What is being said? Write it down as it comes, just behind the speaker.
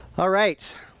All right.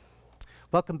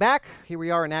 Welcome back. Here we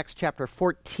are in Acts chapter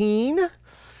 14.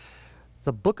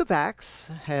 The book of Acts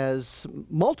has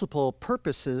multiple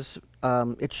purposes.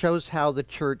 It shows how the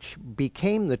church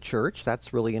became the church.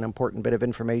 That's really an important bit of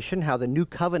information. How the new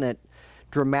covenant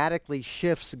dramatically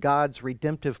shifts God's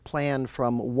redemptive plan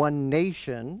from one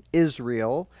nation,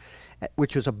 Israel,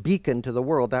 which was a beacon to the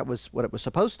world. That was what it was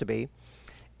supposed to be.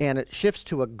 And it shifts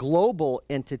to a global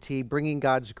entity, bringing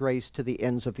God's grace to the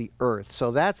ends of the earth.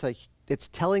 So it's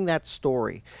telling that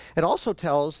story. It also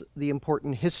tells the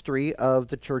important history of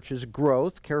the church's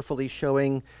growth, carefully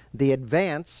showing the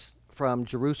advance from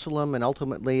Jerusalem, and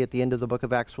ultimately at the end of the book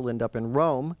of Acts will end up in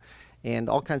Rome and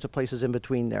all kinds of places in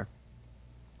between there.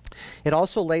 It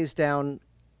also lays down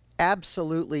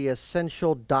absolutely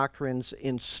essential doctrines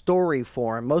in story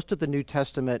form. Most of the New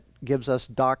Testament gives us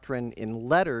doctrine in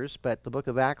letters, but the book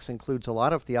of Acts includes a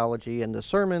lot of theology and the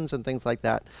sermons and things like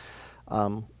that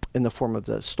in the form of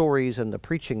the stories and the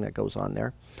preaching that goes on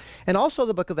there. And also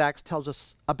the book of Acts tells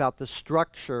us about the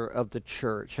structure of the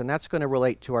church, and that's going to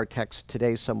relate to our text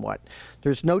today somewhat.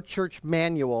 There's no church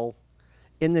manual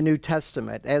in the New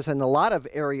Testament, as in a lot of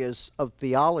areas of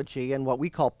theology and what we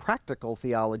call practical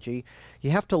theology.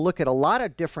 You have to look at a lot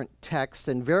of different texts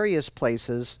in various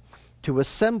places to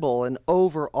assemble an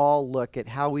overall look at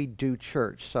how we do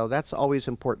church. So that's always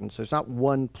important. So there's not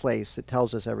one place that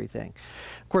tells us everything.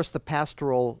 Of course, the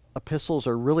pastoral epistles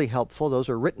are really helpful. Those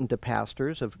are written to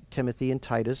pastors of Timothy and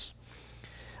Titus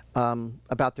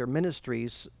about their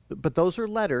ministries. But those are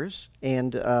letters,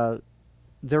 and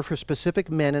they're for specific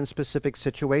men in specific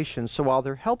situations. So while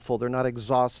they're helpful, they're not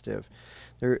exhaustive.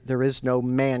 There is no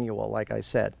manual, like I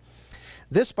said.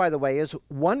 This, by the way, is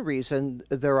one reason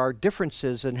there are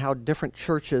differences in how different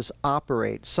churches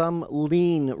operate. Some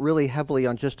lean really heavily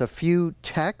on just a few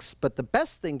texts, but the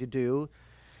best thing to do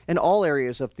in all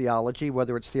areas of theology,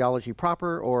 whether it's theology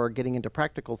proper or getting into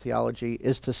practical theology,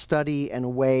 is to study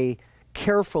and weigh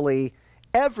carefully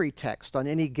every text on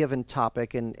any given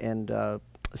topic and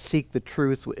seek the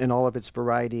truth in all of its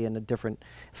variety and the different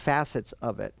facets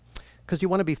of it, because you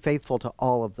want to be faithful to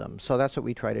all of them. So that's what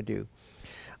we try to do.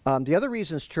 The other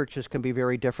reasons churches can be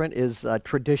very different is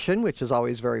tradition, which is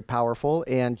always very powerful,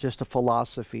 and just a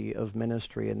philosophy of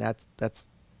ministry, and that's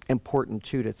important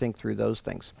too, to think through those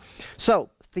things. So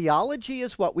theology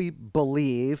is what we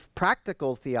believe.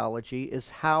 Practical theology is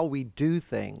how we do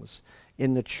things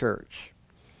in the church.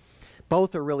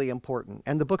 Both are really important,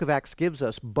 and the book of Acts gives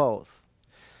us both.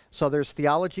 So there's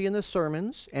theology in the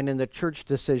sermons and in the church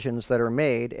decisions that are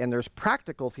made, and there's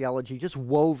practical theology just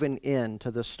woven into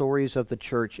the stories of the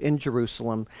church in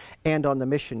Jerusalem and on the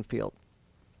mission field.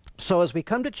 So as we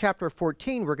come to chapter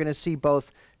 14, we're going to see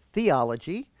both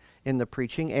theology in the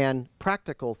preaching and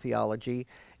practical theology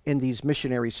in these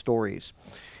missionary stories.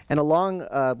 And along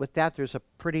with that, there's a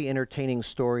pretty entertaining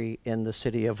story in the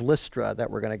city of Lystra that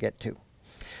we're going to get to.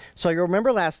 So you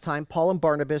remember last time, Paul and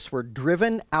Barnabas were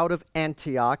driven out of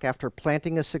Antioch after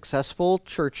planting a successful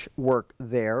church work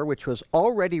there, which was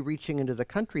already reaching into the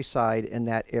countryside in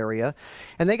that area,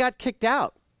 and they got kicked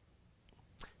out.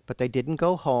 But they didn't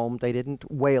go home. They didn't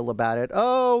wail about it.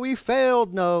 Oh, we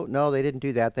failed. No, they didn't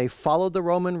do that. They followed the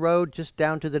Roman road just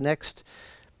down to the next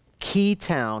key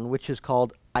town, which is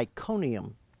called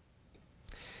Iconium.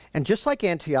 And just like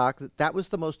Antioch, that was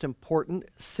the most important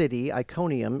city,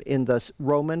 Iconium, in the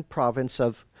Roman province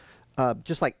of,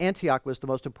 just like Antioch was the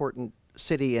most important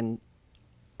city in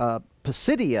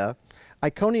Pisidia,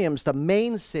 Iconium's the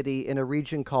main city in a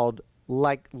region called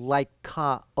Lycaonia,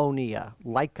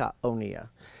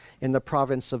 in the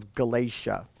province of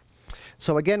Galatia.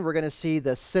 So again, we're going to see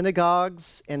the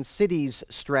synagogues and cities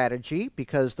strategy,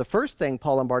 because the first thing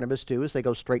Paul and Barnabas do is they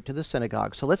go straight to the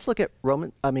synagogue. So let's look at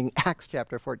Acts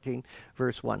chapter 14,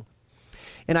 verse 1.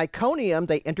 In Iconium,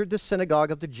 they entered the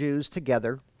synagogue of the Jews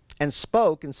together and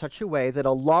spoke in such a way that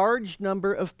a large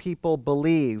number of people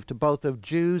believed, both of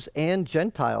Jews and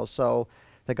Gentiles. So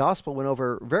the gospel went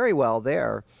over very well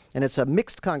there. And it's a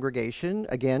mixed congregation,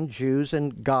 again, Jews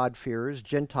and God-fearers,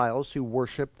 Gentiles who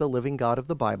worship the living God of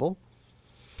the Bible.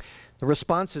 The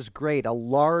response is great, a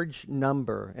large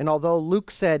number. And although Luke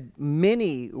said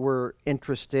many were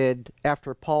interested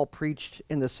after Paul preached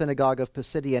in the synagogue of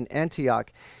Pisidia and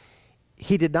Antioch,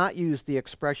 he did not use the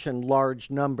expression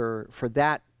large number for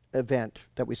that event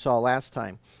that we saw last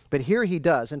time. But here he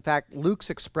does. In fact, Luke's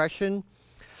expression,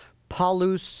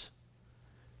 Paulus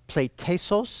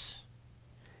pleitesos,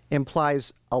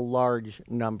 implies a large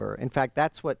number. In fact,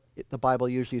 that's what the Bible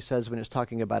usually says when it's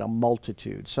talking about a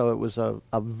multitude. So it was a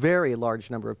very large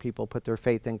number of people put their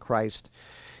faith in Christ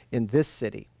in this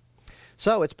city.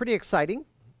 So it's pretty exciting.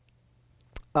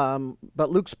 But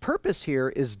Luke's purpose here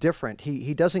is different.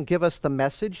 He doesn't give us the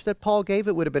message that Paul gave.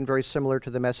 It would have been very similar to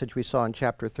the message we saw in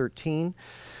chapter 13.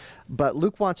 But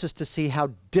Luke wants us to see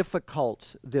how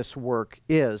difficult this work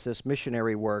is, this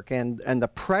missionary work, and the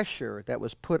pressure that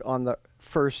was put on the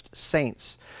first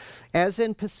saints. As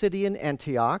in Pisidian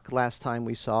Antioch, last time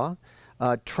we saw,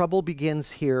 trouble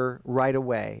begins here right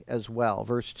away as well.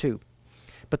 Verse 2.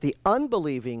 But the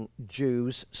unbelieving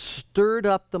Jews stirred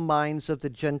up the minds of the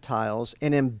Gentiles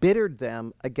and embittered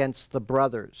them against the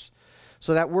brothers.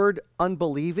 So that word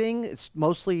unbelieving, it's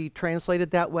mostly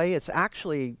translated that way. It's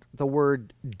actually the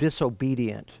word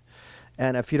disobedient.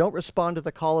 And if you don't respond to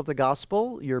the call of the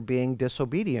gospel, you're being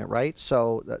disobedient, right?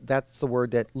 So that's the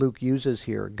word that Luke uses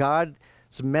here. God's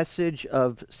message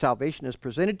of salvation is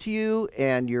presented to you,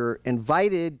 and you're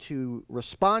invited to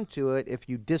respond to it. If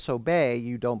you disobey,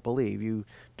 you don't believe. You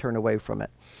turn away from it.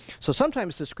 So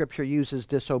sometimes the scripture uses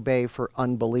disobey for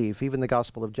unbelief. Even the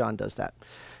Gospel of John does that.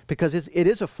 Because it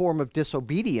is a form of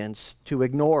disobedience to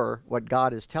ignore what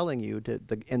God is telling you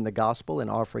in the gospel and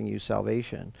offering you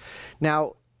salvation.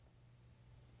 Now,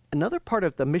 another part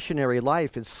of the missionary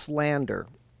life is slander.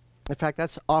 In fact,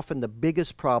 that's often the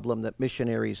biggest problem that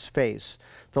missionaries face.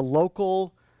 The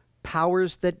local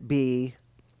powers that be,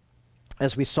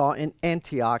 as we saw in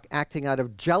Antioch, acting out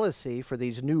of jealousy for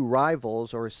these new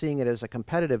rivals or seeing it as a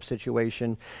competitive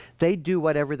situation, they do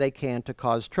whatever they can to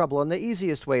cause trouble. And the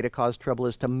easiest way to cause trouble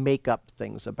is to make up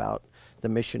things about the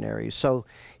missionaries. So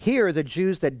here, the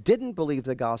Jews that didn't believe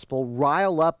the gospel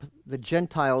rile up the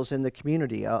Gentiles in the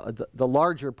community, the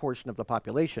larger portion of the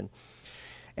population.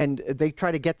 And they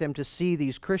try to get them to see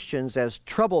these Christians as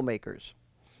troublemakers.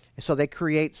 So they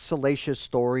create salacious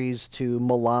stories to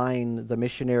malign the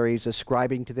missionaries,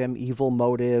 ascribing to them evil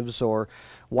motives or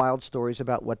wild stories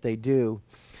about what they do.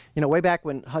 You know, way back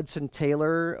when Hudson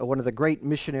Taylor, one of the great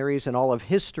missionaries in all of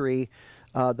history,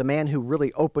 the man who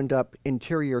really opened up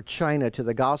interior China to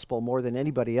the gospel more than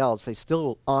anybody else, they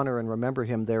still honor and remember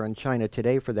him there in China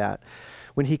today for that.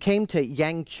 When he came to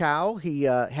Yangzhou, he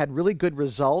had really good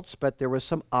results, but there was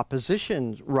some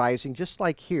opposition rising, just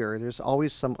like here. There's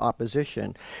always some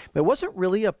opposition. But it wasn't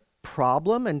really a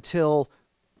problem until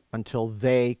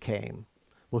they came.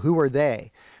 Well, who are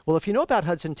they? Well, if you know about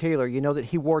Hudson Taylor, you know that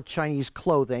he wore Chinese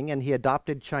clothing and he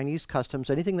adopted Chinese customs.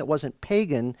 Anything that wasn't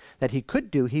pagan that he could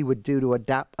do, he would do to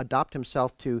adopt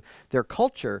himself to their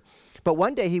culture. But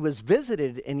one day he was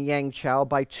visited in Yangzhou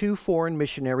by two foreign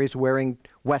missionaries wearing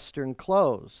Western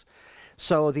clothes.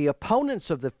 So the opponents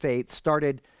of the faith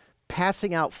started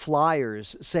passing out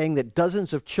flyers saying that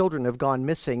dozens of children have gone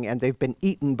missing and they've been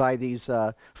eaten by these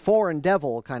foreign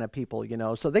devil kind of people, you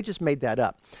know. So they just made that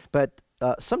up. But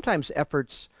sometimes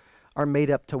efforts are made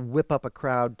up to whip up a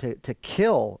crowd to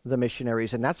kill the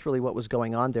missionaries, and that's really what was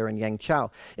going on there in Yangzhou.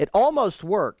 It almost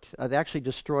worked. They actually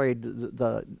destroyed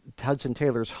the Hudson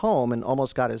Taylor's home and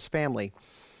almost got his family.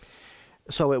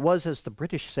 So it was, as the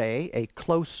British say, a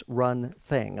close-run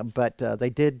thing, but they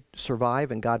did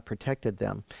survive and God protected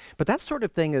them. But that sort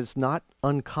of thing is not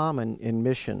uncommon in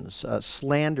missions,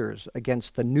 slanders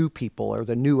against the new people or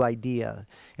the new idea.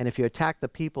 And if you attack the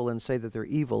people and say that they're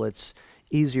evil, it's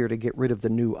easier to get rid of the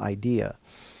new idea.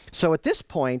 So at this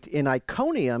point in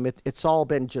Iconium, it's all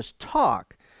been just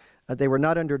talk. They were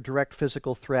not under direct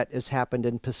physical threat as happened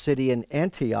in Pisidian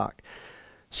Antioch.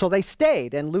 So they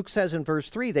stayed, and Luke says in verse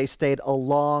 3, they stayed a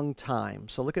long time.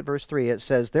 So look at verse 3. It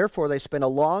says, therefore they spent a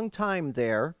long time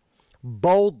there,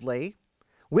 boldly,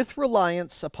 with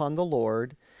reliance upon the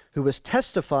Lord, who was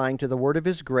testifying to the word of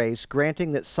his grace,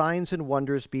 granting that signs and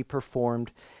wonders be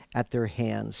performed at their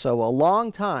hands. So a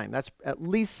long time, that's at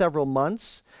least several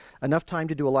months, enough time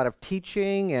to do a lot of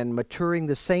teaching and maturing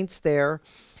the saints there.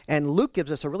 And Luke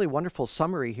gives us a really wonderful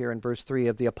summary here in verse 3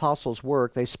 of the apostles'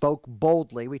 work. They spoke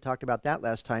boldly. We talked about that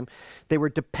last time. They were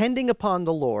depending upon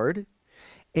the Lord,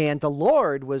 and the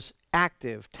Lord was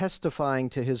active, testifying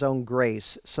to his own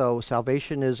grace. So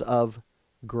salvation is of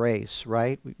grace,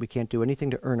 right? We can't do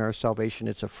anything to earn our salvation.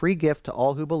 It's a free gift to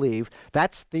all who believe.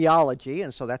 That's theology,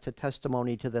 and so that's a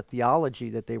testimony to the theology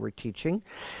that they were teaching.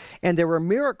 And there were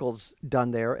miracles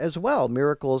done there as well.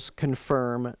 Miracles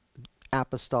confirm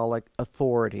apostolic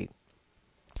authority.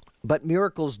 But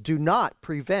miracles do not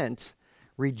prevent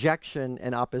rejection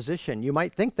and opposition. You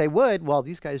might think they would. Well,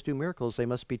 these guys do miracles, they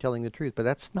must be telling the truth. But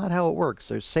that's not how it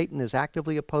works. Satan is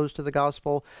actively opposed to the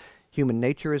gospel. Human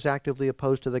nature is actively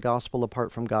opposed to the gospel apart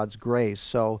from God's grace.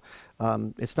 So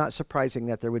it's not surprising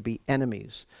that there would be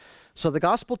enemies. So the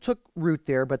gospel took root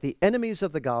there, but the enemies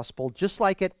of the gospel, just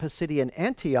like at Pisidian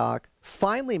Antioch,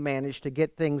 finally managed to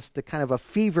get things to kind of a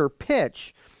fever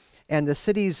pitch. And the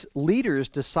city's leaders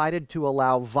decided to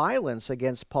allow violence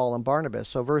against Paul and Barnabas.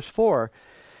 So verse 4,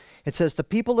 It says, the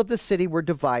people of the city were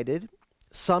divided.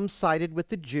 Some sided with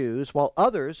the Jews, while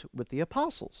others with the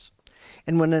apostles.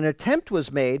 And when an attempt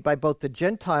was made by both the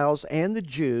Gentiles and the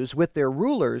Jews with their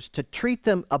rulers to treat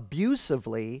them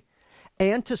abusively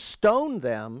and to stone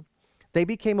them, they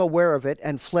became aware of it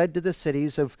and fled to the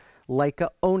cities of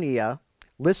Lycaonia,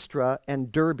 Lystra,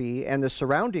 and Derbe, and the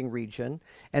surrounding region,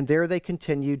 and there they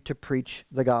continued to preach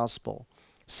the gospel.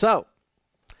 So,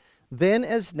 then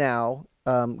as now,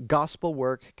 gospel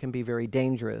work can be very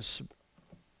dangerous,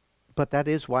 but that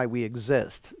is why we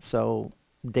exist. So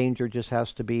danger just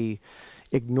has to be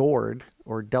ignored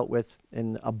or dealt with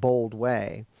in a bold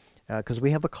way, because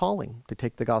we have a calling to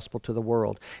take the gospel to the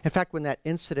world. In fact, when that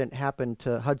incident happened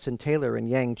to Hudson Taylor and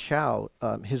Yang Chow,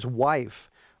 his wife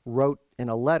wrote in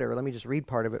a letter, let me just read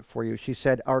part of it for you. She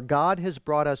said, "Our God has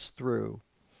brought us through.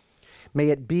 May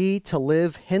it be to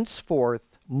live henceforth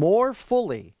more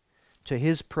fully to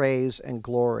his praise and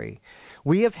glory.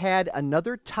 We have had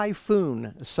another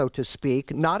typhoon, so to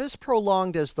speak, not as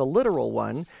prolonged as the literal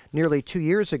one nearly 2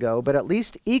 years ago, but at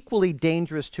least equally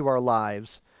dangerous to our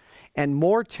lives and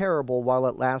more terrible while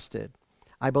it lasted.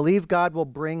 I believe God will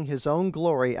bring his own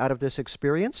glory out of this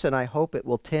experience, and I hope it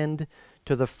will tend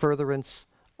to the furtherance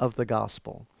of the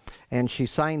gospel." And she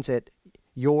signs it,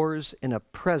 "Yours in a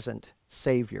present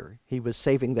Savior." He was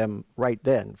saving them right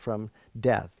then from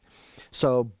death.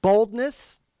 So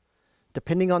boldness,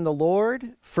 depending on the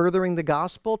Lord, furthering the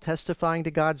gospel, testifying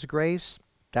to God's grace,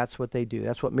 that's what they do.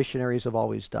 That's what missionaries have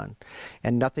always done.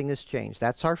 And nothing has changed.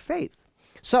 That's our faith.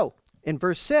 So in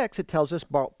verse 6, it tells us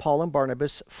Paul and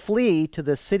Barnabas flee to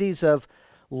the cities of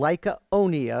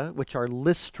Lycaonia, which are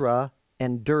Lystra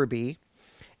and Derbe,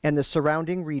 and the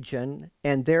surrounding region,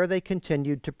 and there they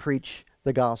continued to preach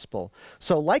the gospel.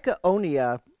 So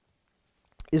Lycaonia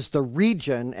is the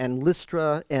region, and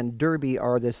Lystra and Derbe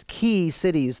are the key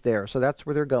cities there. So that's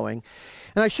where they're going.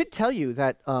 And I should tell you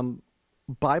that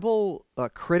Bible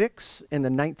critics in the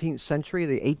 19th century,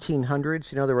 the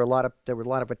 1800s, there were a lot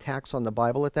of attacks on the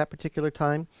Bible at that particular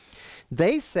time.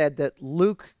 They said that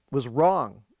Luke was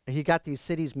wrong. He got these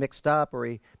cities mixed up, or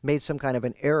he made some kind of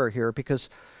an error here, because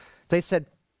they said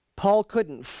Paul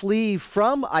couldn't flee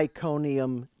from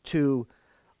Iconium to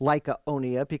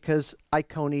Lycaonia because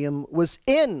Iconium was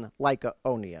in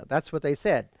Lycaonia. That's what they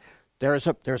said. There's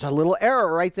a little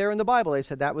error right there in the Bible. They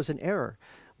said that was an error.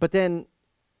 But then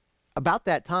about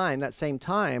that same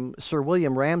time, Sir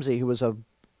William Ramsay, who was a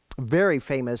very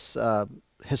famous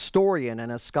historian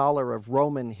and a scholar of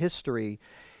Roman history,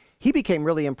 he became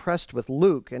really impressed with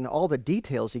Luke and all the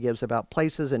details he gives about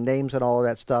places and names and all of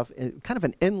that stuff. Kind of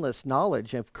an endless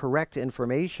knowledge of correct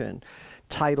information,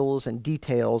 titles and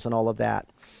details and all of that.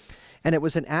 And it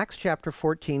was in Acts chapter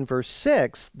 14, verse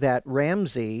 6, that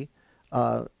Ramsay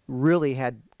really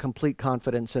had complete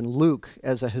confidence in Luke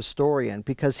as a historian,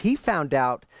 because he found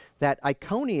out that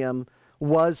Iconium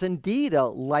was indeed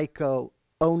a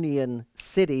Lycaonian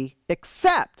city,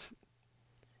 except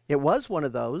it was one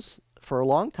of those for a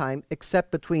long time, except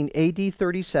between AD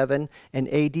 37 and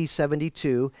AD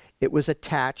 72, it was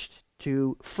attached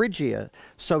to Phrygia.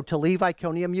 So to leave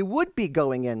Iconium, you would be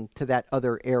going into that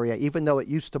other area, even though it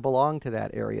used to belong to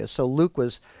that area. So Luke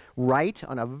was right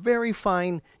on a very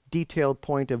fine, detailed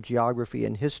point of geography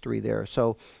and history there.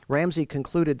 So Ramsay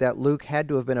concluded that Luke had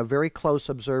to have been a very close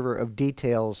observer of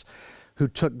details, who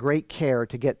took great care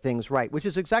to get things right, which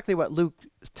is exactly what Luke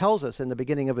tells us in the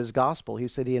beginning of his gospel. He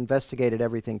said he investigated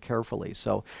everything carefully,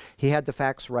 so he had the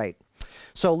facts right.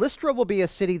 So Lystra will be a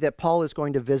city that Paul is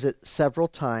going to visit several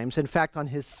times. In fact, on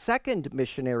his second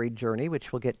missionary journey,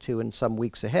 which we'll get to in some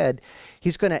weeks ahead,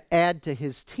 he's going to add to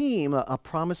his team a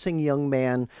promising young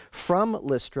man from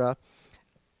Lystra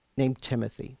named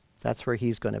Timothy. That's where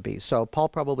he's going to be. So Paul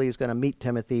probably is going to meet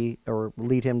Timothy or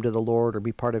lead him to the Lord or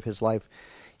be part of his life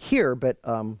here, but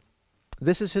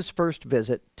this is his first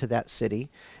visit to that city,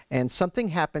 and something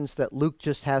happens that Luke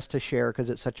just has to share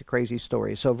because it's such a crazy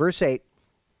story. So verse 8,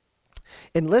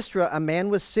 in Lystra, a man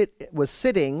was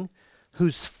sitting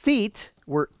whose feet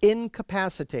were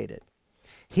incapacitated.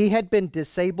 He had been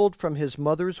disabled from his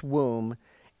mother's womb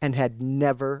and had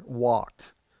never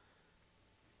walked.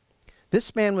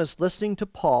 This man was listening to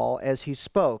Paul as he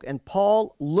spoke, and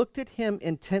Paul looked at him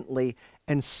intently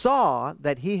and saw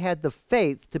that he had the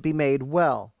faith to be made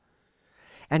well.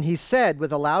 And he said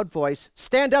with a loud voice,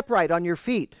 "Stand upright on your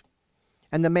feet."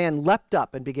 And the man leapt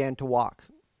up and began to walk.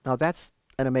 Now that's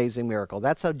an amazing miracle.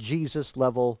 That's a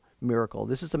Jesus-level miracle.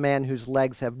 This is a man whose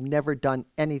legs have never done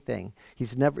anything. He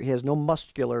has no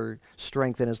muscular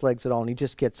strength in his legs at all, and he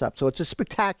just gets up. So it's a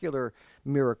spectacular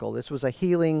miracle. This was a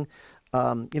healing.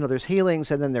 There's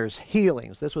healings and then there's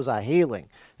healings. This was a healing.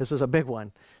 This was a big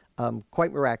one.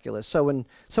 Quite miraculous. So when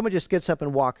someone just gets up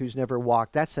and walks who's never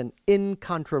walked, that's an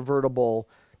incontrovertible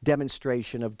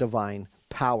demonstration of divine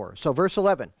power. So verse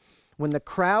 11, when the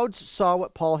crowds saw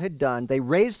what Paul had done, they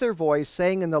raised their voice,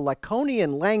 saying in the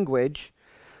Lycaonian language,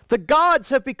 "The gods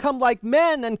have become like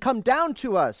men and come down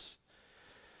to us."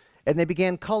 And they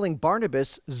began calling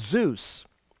Barnabas Zeus,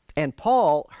 and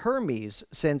Paul Hermes,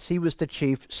 since he was the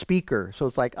chief speaker. So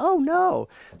it's like, oh no.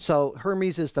 So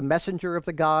Hermes is the messenger of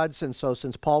the gods, and so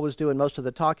since Paul was doing most of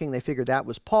the talking, they figured that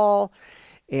was Paul.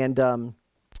 And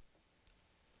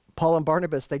Paul and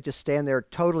Barnabas, they just stand there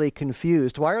totally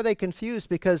confused. Why are they confused?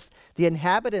 Because the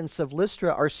inhabitants of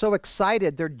Lystra are so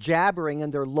excited, they're jabbering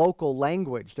in their local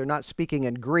language. They're not speaking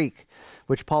in Greek,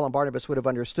 which Paul and Barnabas would have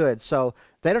understood. So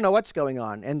they don't know what's going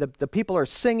on. And the people are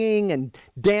singing and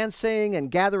dancing and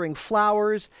gathering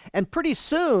flowers. And pretty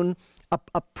soon,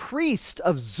 a priest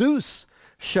of Zeus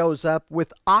shows up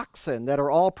with oxen that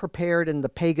are all prepared in the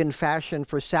pagan fashion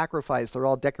for sacrifice. They're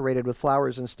all decorated with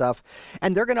flowers and stuff.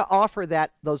 And they're going to offer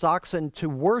those oxen to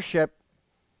worship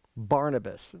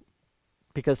Barnabas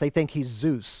because they think he's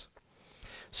Zeus.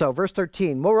 So verse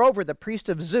 13, moreover, the priest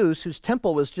of Zeus, whose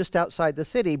temple was just outside the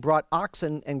city, brought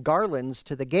oxen and garlands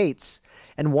to the gates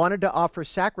and wanted to offer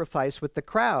sacrifice with the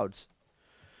crowds.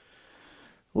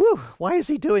 Whew, why is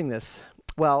he doing this?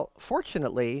 Well,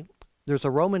 fortunately, there's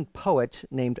a Roman poet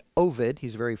named Ovid.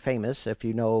 He's very famous if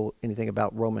you know anything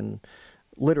about Roman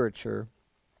literature.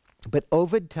 But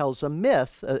Ovid tells a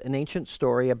myth, an ancient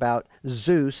story about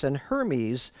Zeus and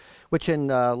Hermes, which in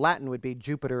Latin would be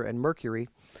Jupiter and Mercury,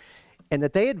 and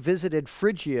that they had visited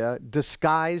Phrygia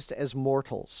disguised as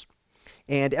mortals.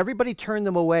 And everybody turned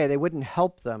them away. They wouldn't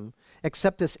help them,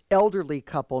 except this elderly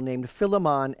couple named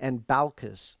Philemon and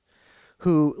Baucis,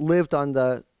 who lived on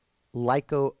the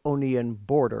Lycaonian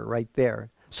border right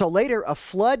there. So later a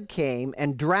flood came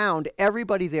and drowned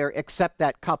everybody there except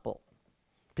that couple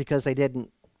because they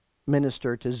didn't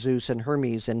minister to Zeus and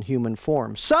Hermes in human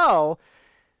form. So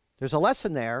there's a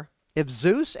lesson there. If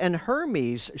Zeus and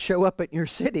Hermes show up at your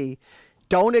city,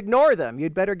 don't ignore them.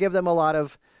 You'd better give them a lot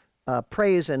of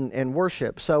praise and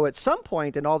worship. So at some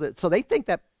point in all that, so they think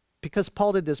that because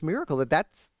Paul did this miracle,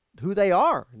 that's who they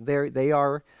are. They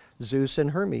are Zeus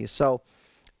and Hermes. So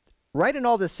right in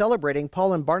all this celebrating,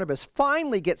 Paul and Barnabas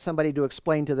finally get somebody to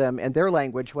explain to them in their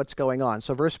language what's going on.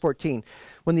 So verse 14,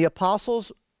 when the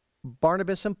apostles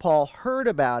Barnabas and Paul heard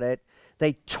about it,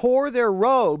 they tore their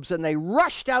robes and they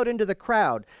rushed out into the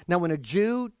crowd. Now, when a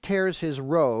Jew tears his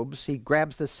robes, he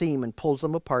grabs the seam and pulls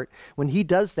them apart. When he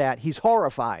does that, he's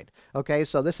horrified. Okay,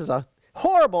 so this is a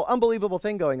horrible, unbelievable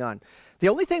thing going on. The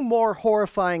only thing more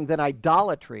horrifying than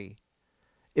idolatry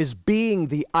is being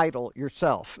the idol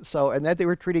yourself. So, and that they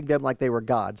were treating them like they were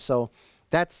gods. So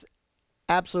that's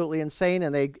absolutely insane,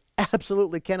 and they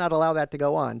absolutely cannot allow that to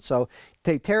go on. So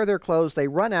they tear their clothes, they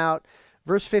run out.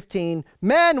 Verse 15,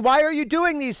 men, why are you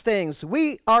doing these things?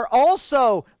 We are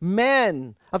also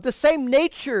men of the same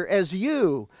nature as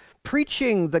you,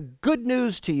 preaching the good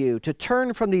news to you, to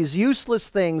turn from these useless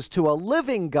things to a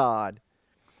living God,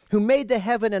 who made the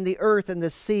heaven and the earth and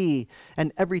the sea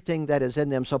and everything that is in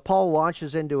them. So Paul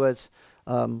launches into his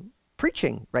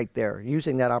preaching right there,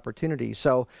 using that opportunity.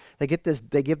 So they give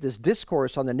this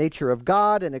discourse on the nature of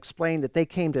God and explain that they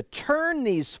came to turn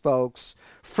these folks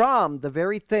from the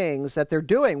very things that they're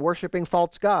doing, worshiping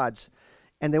false gods,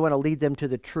 and they want to lead them to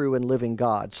the true and living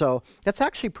God. So that's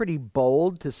actually pretty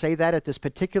bold to say that at this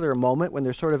particular moment when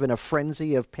they're sort of in a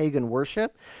frenzy of pagan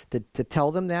worship, to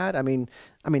tell them that. I mean,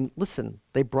 listen,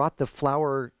 they brought the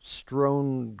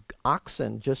flower-strewn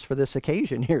oxen just for this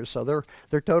occasion here, so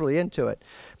they're totally into it.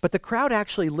 But the crowd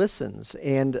actually listens,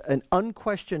 and an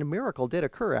unquestioned miracle did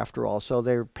occur after all, so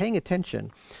they're paying attention.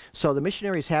 So the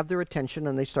missionaries have their attention,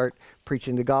 and they start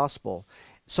preaching the gospel.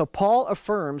 So Paul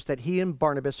affirms that he and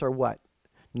Barnabas are what?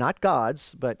 Not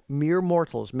gods, but mere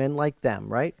mortals, men like them,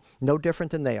 right? No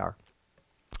different than they are.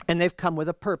 And they've come with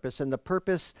a purpose, and the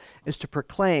purpose is to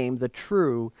proclaim the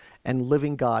true and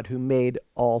living God who made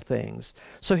all things.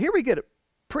 So here we get a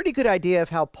pretty good idea of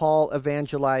how Paul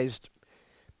evangelized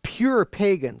pure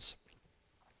pagans.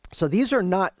 So these are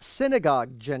not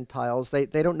synagogue Gentiles. They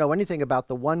don't know anything about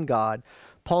the one God.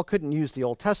 Paul couldn't use the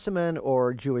Old Testament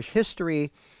or Jewish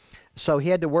history. So he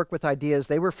had to work with ideas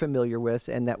they were familiar with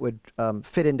and that would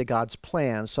fit into God's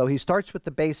plan. So he starts with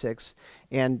the basics,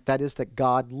 and that is that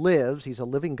God lives. He's a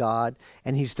living God,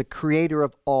 and he's the creator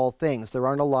of all things. There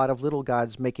aren't a lot of little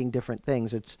gods making different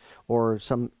things, or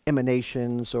some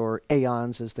emanations or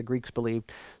aeons, as the Greeks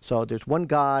believed. So there's one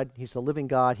God. He's the living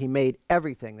God. He made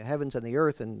everything, the heavens and the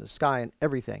earth and the sky and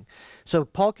everything. So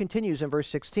Paul continues in verse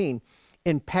 16.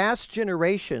 In past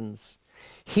generations,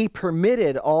 He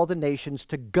permitted all the nations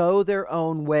to go their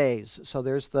own ways. So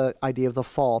there's the idea of the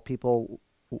fall. People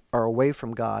are away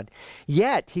from God.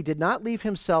 Yet he did not leave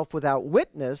himself without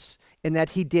witness, in that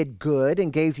he did good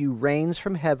and gave you rains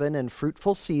from heaven and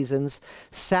fruitful seasons,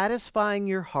 satisfying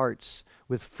your hearts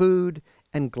with food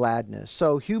and gladness.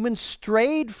 So humans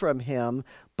strayed from him,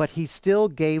 but he still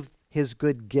gave his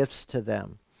good gifts to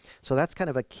them. So that's kind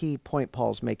of a key point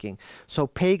Paul's making. So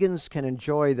pagans can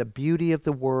enjoy the beauty of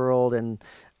the world and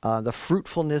the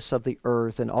fruitfulness of the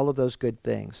earth and all of those good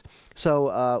things.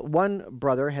 So one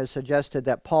brother has suggested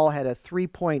that Paul had a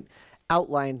 3-point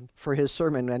outline for his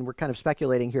sermon, and we're kind of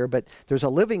speculating here, but there's a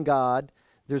living God,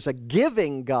 there's a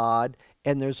giving God,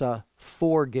 and there's a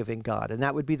forgiving God, and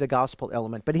that would be the gospel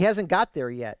element. But he hasn't got there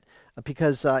yet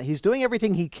because he's doing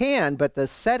everything he can, but the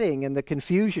setting and the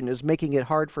confusion is making it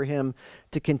hard for him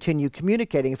to continue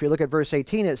communicating. If you look at verse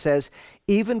 18, it says,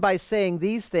 even by saying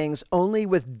these things, only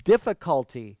with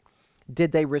difficulty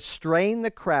did they restrain the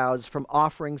crowds from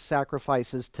offering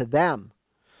sacrifices to them.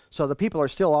 So the people are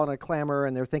still on a clamor,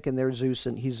 and they're thinking they're Zeus,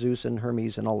 and he's Zeus and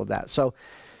Hermes and all of that. So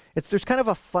there's kind of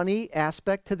a funny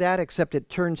aspect to that, except it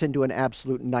turns into an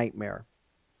absolute nightmare.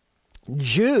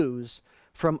 Jews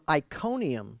from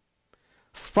Iconium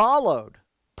followed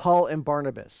Paul and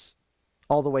Barnabas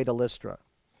all the way to Lystra.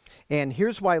 And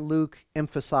here's why Luke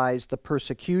emphasized the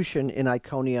persecution in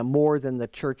Iconium more than the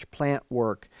church plant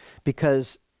work,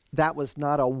 because that was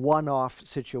not a one-off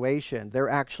situation. They're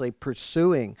actually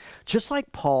pursuing. Just like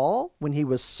Paul, when he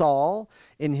was Saul,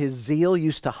 in his zeal,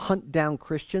 used to hunt down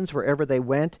Christians wherever they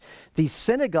went. These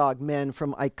synagogue men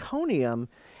from Iconium,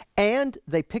 and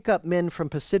they pick up men from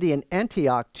Pisidian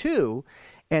Antioch too,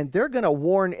 and they're going to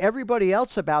warn everybody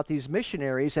else about these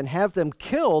missionaries and have them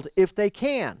killed if they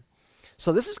can.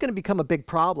 So this is going to become a big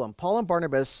problem. Paul and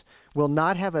Barnabas will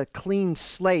not have a clean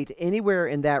slate anywhere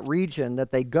in that region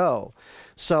that they go.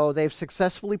 So they've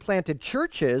successfully planted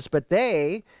churches, but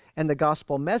they and the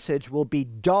gospel message will be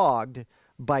dogged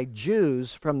by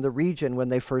Jews from the region when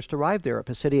they first arrived there at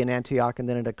Pisidian Antioch and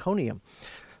then at Iconium.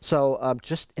 So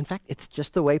in fact, it's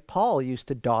just the way Paul used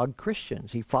to dog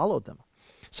Christians. He followed them.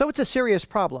 So it's a serious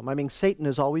problem. I mean, Satan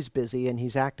is always busy, and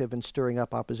he's active in stirring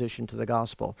up opposition to the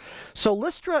gospel. So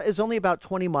Lystra is only about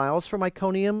 20 miles from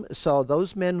Iconium, so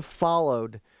those men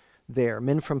followed there.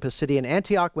 Men from Pisidian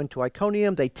Antioch went to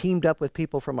Iconium. They teamed up with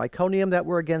people from Iconium that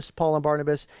were against Paul and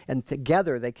Barnabas, and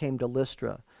together they came to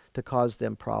Lystra to cause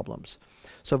them problems.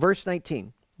 So verse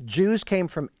 19, Jews came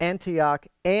from Antioch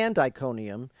and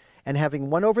Iconium, and having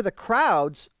won over the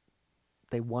crowds,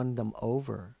 they won them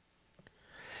over.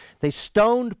 They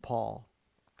stoned Paul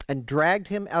and dragged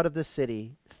him out of the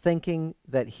city, thinking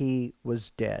that he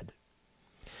was dead.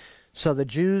 So the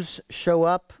Jews show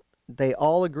up. They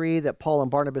all agree that Paul and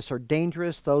Barnabas are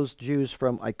dangerous, those Jews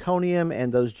from Iconium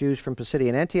and those Jews from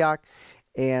Pisidian Antioch,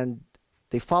 and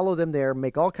they follow them there,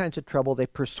 make all kinds of trouble. They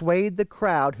persuade the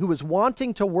crowd who was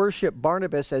wanting to worship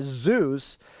Barnabas as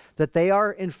Zeus that they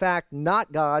are, in fact,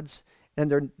 not gods, and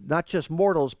they're not just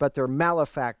mortals, but they're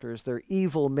malefactors. They're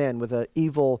evil men with an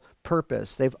evil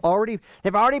purpose. They've already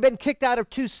been kicked out of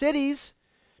 2 cities.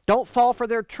 Don't fall for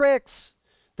their tricks.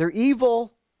 They're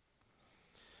evil.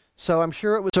 So I'm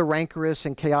sure it was a rancorous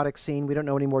and chaotic scene. We don't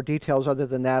know any more details other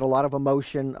than that. A lot of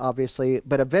emotion, obviously.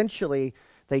 But eventually,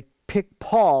 they pick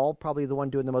Paul, probably the one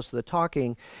doing the most of the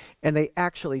talking, and they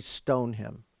actually stone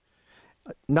him.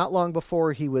 Not long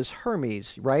before he was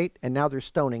Hermes, right? And now they're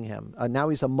stoning him. Now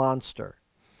he's a monster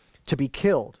to be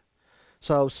killed.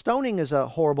 So stoning is a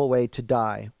horrible way to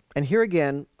die. And here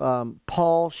again,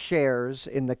 Paul shares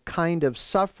in the kind of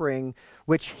suffering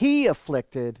which he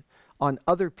afflicted on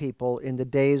other people in the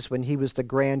days when he was the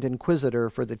grand inquisitor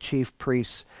for the chief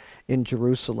priests in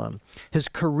Jerusalem. His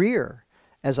career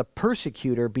as a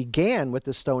persecutor began with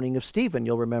the stoning of Stephen,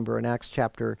 you'll remember in Acts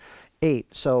chapter 8.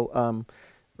 So,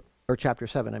 or chapter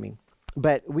 7, I mean.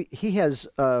 But we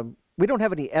don't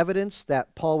have any evidence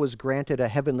that Paul was granted a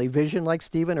heavenly vision like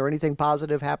Stephen or anything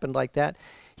positive happened like that.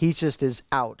 He just is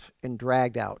out and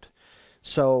dragged out.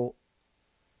 So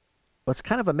what's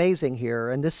kind of amazing here,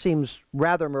 and this seems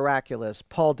rather miraculous,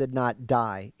 Paul did not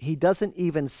die. He doesn't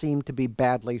even seem to be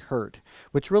badly hurt,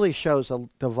 which really shows a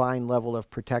divine level of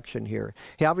protection here.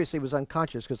 He obviously was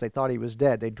unconscious because they thought he was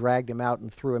dead. They dragged him out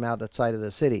and threw him out outside of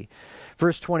the city.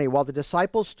 Verse 20, while the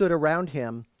disciples stood around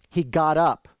him, he got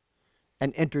up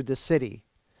and entered the city.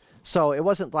 So it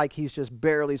wasn't like he's just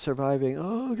barely surviving.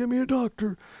 Oh, give me a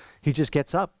doctor. He just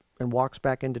gets up and walks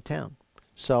back into town.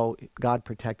 So God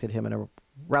protected him in a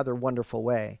rather wonderful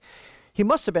way. He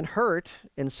must have been hurt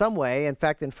in some way. In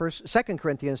fact, in 2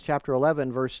 Corinthians chapter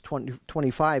 11, verse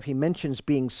 25, he mentions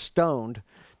being stoned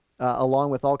along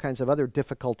with all kinds of other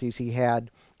difficulties he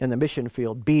had in the mission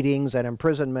field, beatings and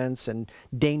imprisonments and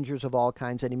dangers of all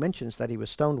kinds, and he mentions that he was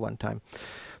stoned one time.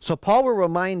 So Paul will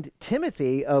remind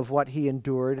Timothy of what he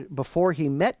endured before he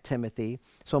met Timothy.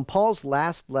 So in Paul's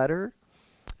last letter,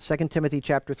 2 Timothy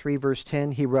chapter 3, verse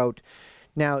 10, he wrote,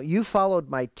 "Now you followed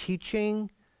my teaching,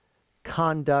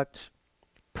 conduct,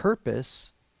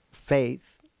 purpose,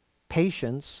 faith,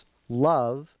 patience,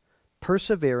 love,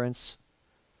 perseverance,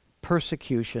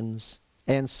 persecutions,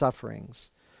 and sufferings,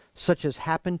 such as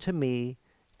happened to me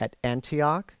at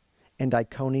Antioch and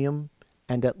Iconium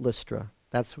and at Lystra."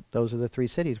 Those are the three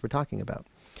cities we're talking about.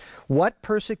 "What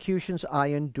persecutions I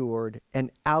endured,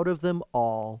 and out of them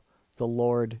all the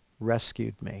Lord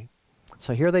rescued me."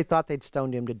 So here they thought they'd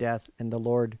stoned him to death, and the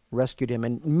Lord rescued him.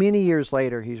 And many years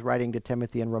later, he's writing to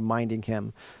Timothy and reminding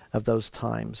him of those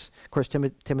times. Of course,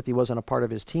 Timothy wasn't a part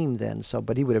of his team then,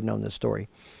 but he would have known this story.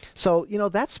 So,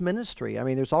 that's ministry. I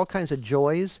mean, there's all kinds of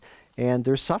joys, and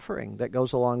there's suffering that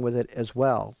goes along with it as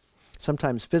well.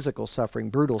 Sometimes physical suffering,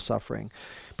 brutal suffering.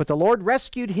 But the Lord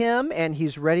rescued him, and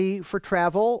he's ready for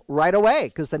travel right away,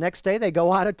 because the next day they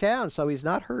go out of town, so he's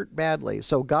not hurt badly.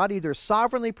 So God either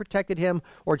sovereignly protected him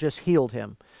or just healed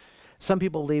him. Some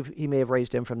people believe he may have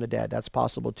raised him from the dead. That's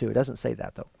possible too. It doesn't say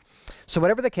that though. So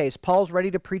whatever the case, Paul's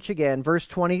ready to preach again. Verse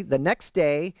 20, the next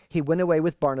day he went away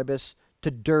with Barnabas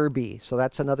to Derbe. So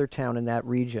that's another town in that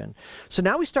region. So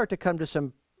now we start to come to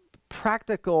some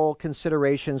practical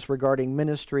considerations regarding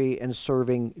ministry and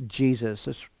serving Jesus.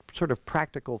 This sort of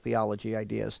practical theology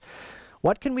ideas.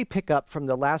 What can we pick up from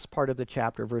the last part of the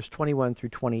chapter, verse 21 through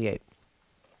 28?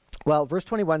 Well, verse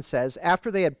 21 says, "After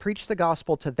they had preached the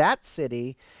gospel to that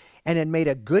city and had made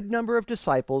a good number of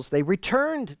disciples, they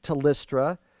returned to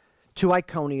Lystra, to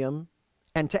Iconium,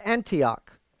 and to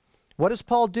Antioch." What does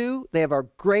Paul do? They have a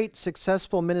great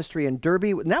successful ministry in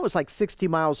Derbe, and that was like 60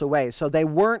 miles away, so they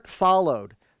weren't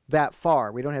followed that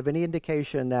far. We don't have any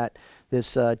indication that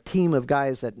this team of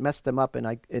guys that messed them up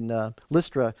in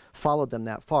Lystra followed them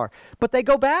that far. But they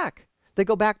go back. They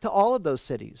go back to all of those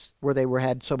cities where they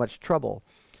had so much trouble.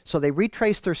 So they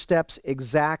retrace their steps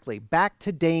exactly, back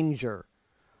to danger.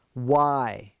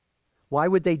 Why? Why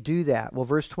would they do that? Well,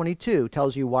 verse 22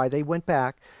 tells you why they went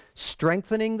back.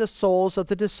 "Strengthening the souls of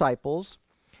the disciples,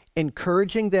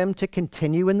 encouraging them to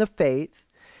continue in the faith,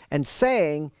 and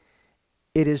saying,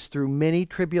 'It is through many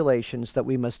tribulations that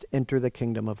we must enter the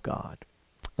kingdom of God.'"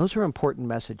 Those are important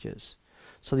messages.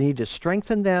 So they need to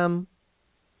strengthen them,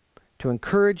 to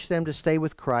encourage them to stay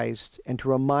with Christ, and to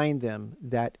remind them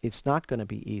that it's not going to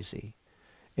be easy.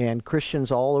 And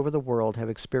Christians all over the world have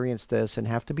experienced this and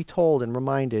have to be told and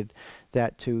reminded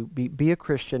that to be a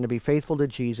Christian, to be faithful to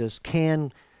Jesus,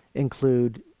 can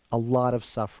include a lot of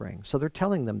suffering. So they're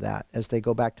telling them that as they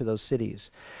go back to those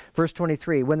cities. Verse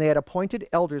 23, "When they had appointed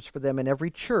elders for them in every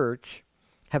church,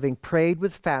 having prayed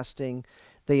with fasting,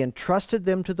 they entrusted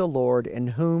them to the Lord in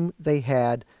whom they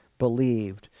had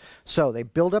believed." So they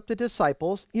build up the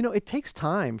disciples. It takes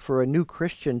time for a new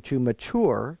Christian to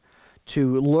mature,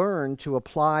 to learn to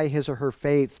apply his or her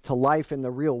faith to life in the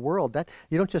real world. That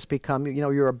you don't just become,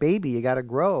 you're a baby. You got to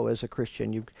grow as a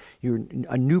Christian.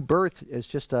 A new birth is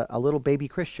just a little baby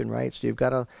Christian, right? So you've got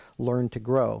to learn to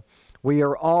grow. We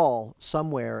are all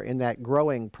somewhere in that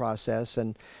growing process,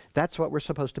 and that's what we're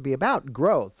supposed to be about,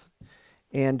 growth.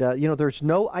 And, there's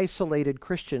no isolated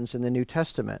Christians in the New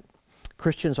Testament.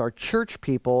 Christians are church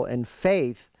people, and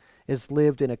faith is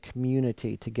lived in a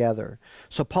community together.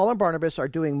 So Paul and Barnabas are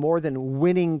doing more than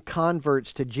winning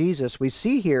converts to Jesus. We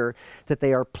see here that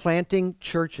they are planting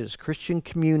churches, Christian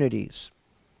communities.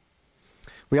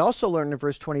 We also learn in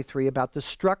verse 23 about the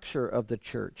structure of the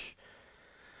church.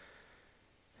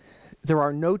 There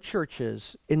are no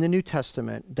churches in the New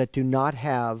Testament that do not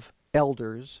have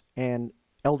elders, and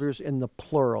elders in the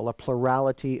plural, a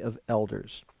plurality of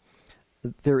elders.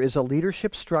 There is a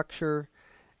leadership structure.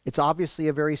 It's obviously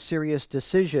a very serious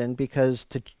decision because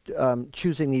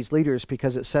choosing these leaders,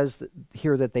 because it says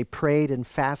here that they prayed and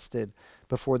fasted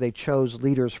before they chose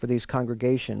leaders for these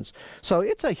congregations. So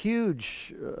it's a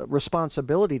huge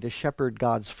responsibility to shepherd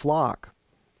God's flock.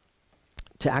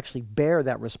 To actually bear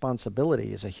that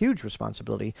responsibility is a huge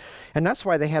responsibility. And that's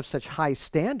why they have such high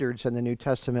standards in the New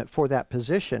Testament for that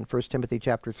position. 1 Timothy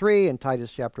chapter 3 and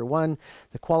Titus chapter 1,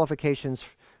 the qualifications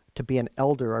to be an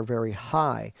elder are very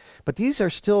high. But these are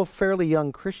still fairly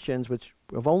young Christians which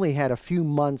have only had a few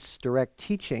months direct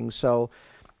teaching. So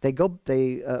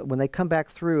when they come back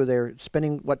through, they're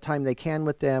spending what time they can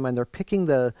with them, and they're picking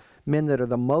the men that are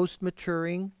the most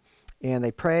maturing, and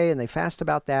they pray and they fast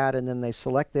about that, and then they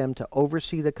select them to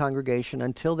oversee the congregation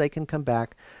until they can come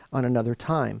back on another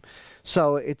time.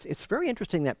 So it's very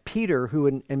interesting that Peter, who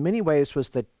in many ways was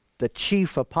the the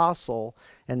chief apostle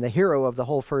and the hero of the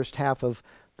whole first half of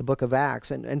the book of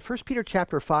Acts. And in 1 Peter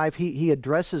chapter 5, he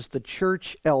addresses the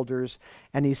church elders,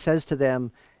 and he says to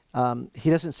them, he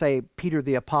doesn't say Peter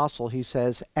the apostle, he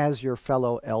says, as your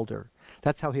fellow elder.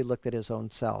 That's how he looked at his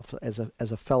own self, as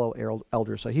a fellow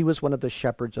elder. So he was one of the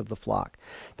shepherds of the flock.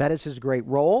 That is his great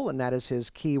role, and that is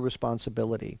his key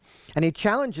responsibility. And he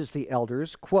challenges the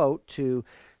elders, quote, to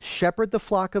shepherd the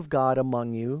flock of God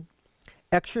among you,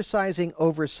 exercising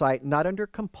oversight not under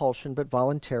compulsion but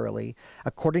voluntarily,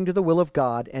 according to the will of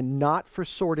God, and not for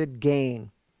sordid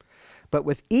gain, but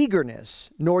with eagerness,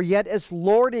 nor yet as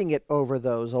lording it over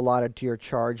those allotted to your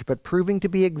charge, but proving to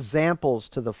be examples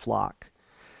to the flock.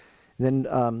 And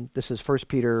then this is 1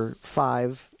 Peter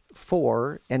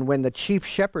 5:4, and when the chief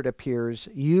shepherd appears,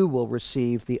 you will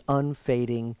receive the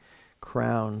unfading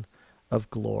crown of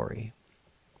glory.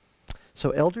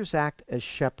 So elders act as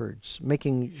shepherds,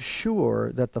 making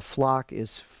sure that the flock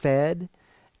is fed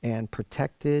and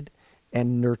protected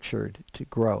and nurtured to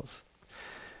growth.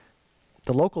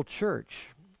 The local church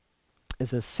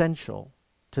is essential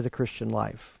to the Christian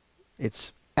life.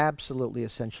 It's absolutely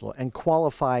essential, and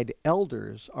qualified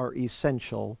elders are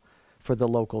essential for the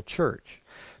local church.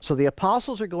 So the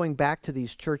apostles are going back to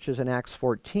these churches in Acts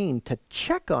 14 to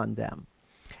check on them.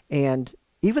 And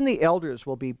even the elders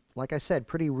will be, like I said,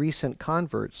 pretty recent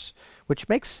converts, which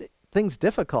makes things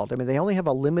difficult. I mean, they only have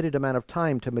a limited amount of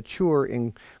time to mature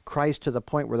in Christ to the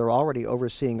point where they're already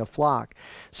overseeing a flock.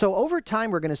 So over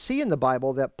time, we're going to see in the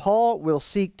Bible that Paul will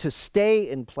seek to stay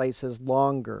in places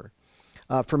longer,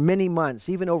 for many months,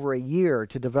 even over a year,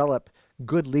 to develop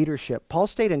good leadership. Paul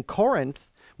stayed in Corinth,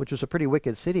 which was a pretty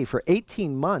wicked city, for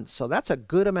 18 months. So that's a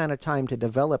good amount of time to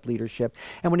develop leadership.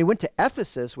 And when he went to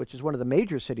Ephesus, which is one of the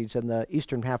major cities in the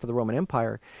eastern half of the Roman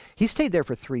Empire, he stayed there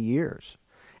for 3 years.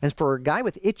 And for a guy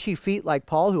with itchy feet like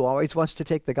Paul, who always wants to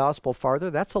take the gospel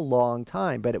farther, that's a long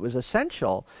time. But it was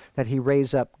essential that he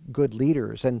raise up good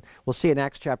leaders. And we'll see in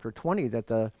Acts chapter 20 that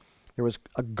there was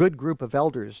a good group of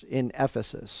elders in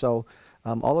Ephesus. So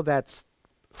all of that's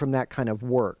from that kind of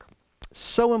work.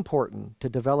 So important to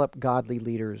develop godly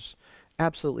leaders.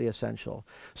 Absolutely essential.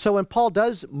 So when Paul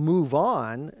does move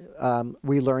on,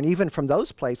 we learn even from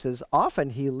those places, often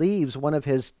he leaves one of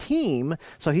his team.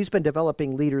 So he's been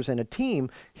developing leaders in a team.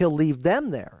 He'll leave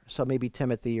them there. So maybe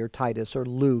Timothy or Titus or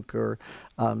Luke or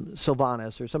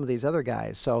Silvanus or some of these other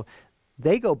guys. So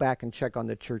they go back and check on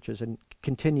the churches and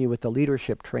continue with the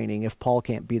leadership training if Paul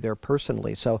can't be there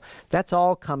personally. So that's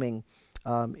all coming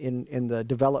in the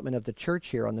development of the church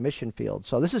here on the mission field.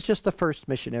 So this is just the first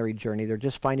missionary journey. They're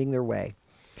just finding their way.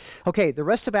 Okay, the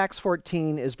rest of Acts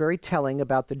 14 is very telling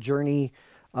about the journey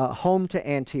home to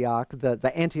Antioch,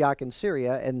 the Antioch in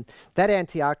Syria. And that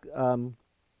Antioch,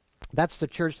 that's the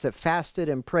church that fasted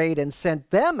and prayed and sent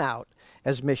them out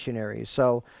as missionaries.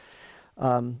 So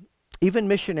even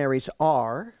missionaries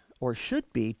are, or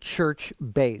should be,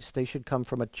 church-based. They should come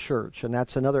from a church. And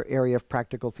that's another area of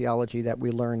practical theology that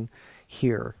we learn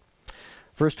here.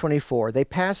 Verse 24, they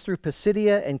passed through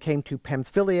Pisidia and came to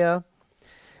Pamphylia.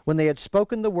 When they had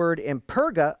spoken the word in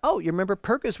Perga, oh, you remember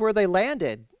Perga is where they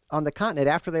landed on the continent.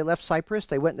 After they left Cyprus,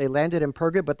 they landed in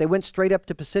Perga, but they went straight up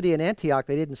to Pisidia and Antioch.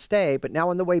 They didn't stay, but now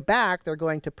on the way back, they're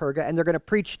going to Perga, and they're going to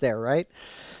preach there, right?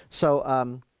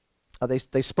 So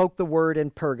they spoke the word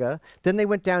in Perga. Then they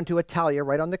went down to Italia,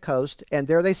 right on the coast, and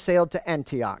there they sailed to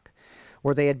Antioch,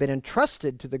 where they had been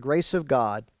entrusted to the grace of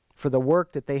God for the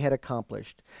work that they had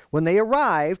accomplished. When they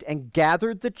arrived and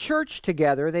gathered the church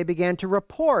together, they began to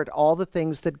report all the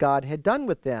things that God had done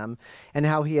with them and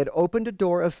how he had opened a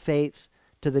door of faith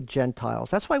to the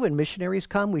Gentiles. That's why when missionaries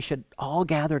come, we should all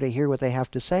gather to hear what they have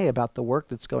to say about the work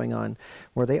that's going on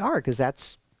where they are, because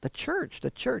that's the church. The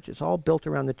church is all built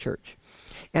around the church.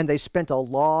 And they spent a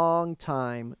long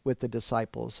time with the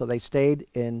disciples. So they stayed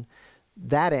in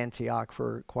that Antioch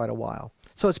for quite a while.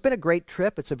 So it's been a great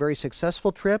trip. It's a very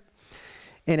successful trip.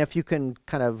 And if you can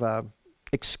kind of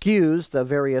excuse the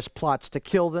various plots to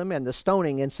kill them and the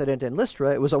stoning incident in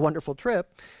Lystra, it was a wonderful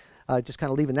trip. Just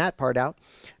kind of leaving that part out.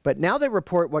 But now they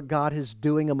report what God is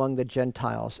doing among the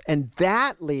Gentiles. And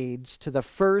that leads to the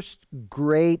first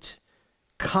great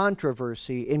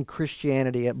controversy in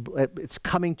Christianity. It's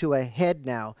coming to a head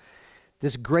now.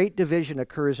 This great division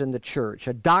occurs in the church,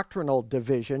 a doctrinal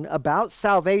division about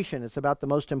salvation. It's about the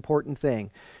most important thing.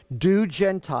 Do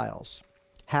Gentiles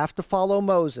have to follow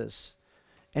Moses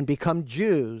and become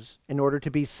Jews in order to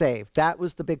be saved? That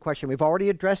was the big question. We've already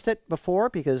addressed it before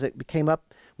because it came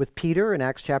up with Peter in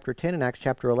Acts chapter 10 and Acts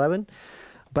chapter 11.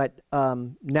 But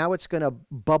now it's going to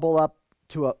bubble up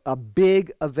to a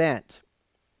big event.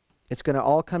 It's going to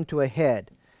all come to a head.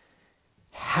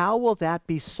 How will that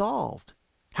be solved?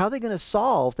 How are they going to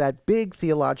solve that big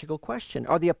theological question?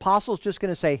 Are the apostles just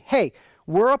going to say, hey,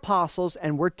 we're apostles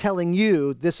and we're telling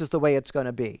you this is the way it's going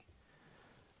to be?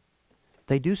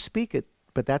 They do speak it,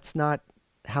 but that's not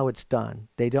how it's done.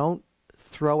 They don't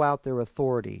throw out their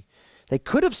authority. They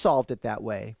could have solved it that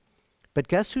way, but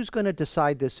guess who's going to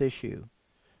decide this issue?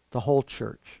 The whole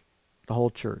church. The whole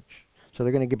church. So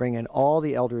they're going to bring in all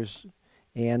the elders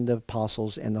and the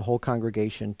apostles and the whole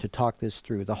congregation to talk this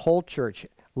through. The whole church,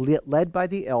 led by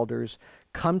the elders,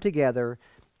 come together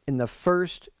in the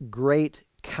first great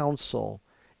council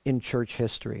in church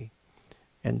history.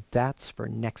 And that's for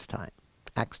next time.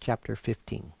 Acts chapter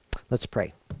 15. Let's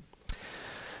pray.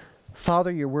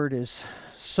 Father, your word is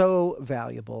so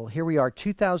valuable. Here we are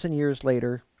 2,000 years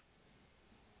later,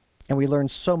 and we learn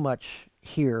so much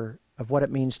here of what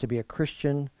it means to be a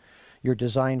Christian, your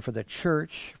design for the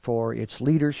church, for its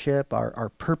leadership, our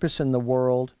purpose in the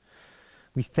world.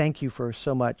 We thank you for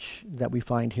so much that we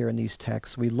find here in these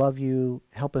texts. We love you.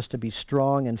 Help us to be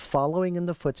strong and following in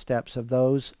the footsteps of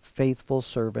those faithful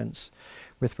servants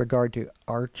with regard to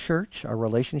our church, our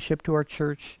relationship to our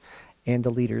church, and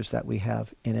the leaders that we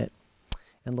have in it.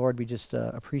 And Lord, we just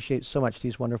appreciate so much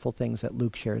these wonderful things that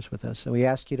Luke shares with us. And we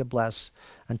ask you to bless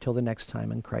until the next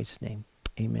time in Christ's name.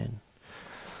 Amen.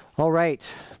 All right.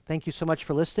 Thank you so much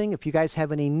for listening. If you guys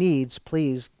have any needs,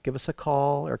 please give us a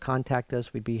call or contact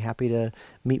us. We'd be happy to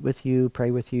meet with you,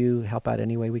 pray with you, help out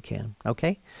any way we can.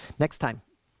 Okay? Next time.